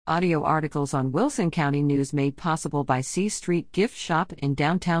Audio articles on Wilson County News made possible by C Street Gift Shop in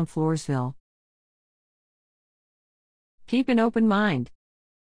downtown Floresville. Keep an open mind.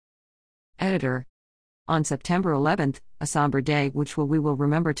 Editor. On September 11th, a somber day which we will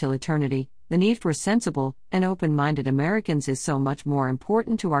remember till eternity, the need for sensible and open-minded Americans is so much more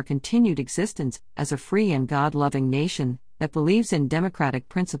important to our continued existence as a free and God-loving nation that believes in democratic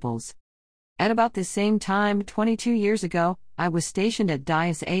principles. At about this same time, 22 years ago, I was stationed at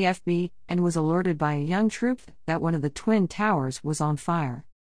Dyess AFB and was alerted by a young troop that one of the Twin Towers was on fire.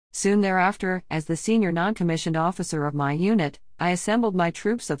 Soon thereafter, as the senior non-commissioned officer of my unit, I assembled my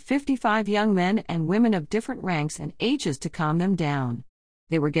troops of 55 young men and women of different ranks and ages to calm them down.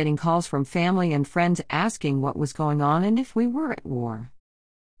 They were getting calls from family and friends asking what was going on and if we were at war.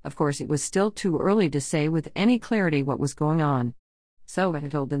 Of course, it was still too early to say with any clarity what was going on. So I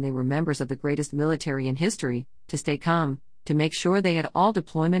told them they were members of the greatest military in history, to stay calm, to make sure they had all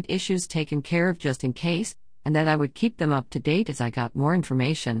deployment issues taken care of just in case, and that I would keep them up to date as I got more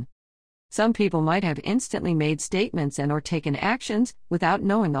information. Some people might have instantly made statements and or taken actions without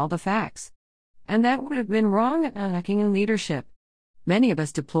knowing all the facts. And that would have been wrong and lacking in leadership. Many of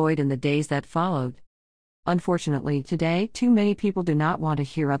us deployed in the days that followed. Unfortunately, today, too many people do not want to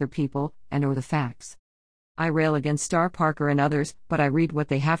hear other people and or the facts. I rail against Star Parker and others, but I read what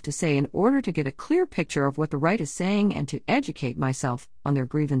they have to say in order to get a clear picture of what the right is saying and to educate myself on their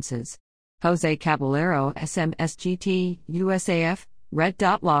grievances. Jose Caballero, SMSGT, USAF, Red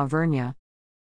Dot La Vernia.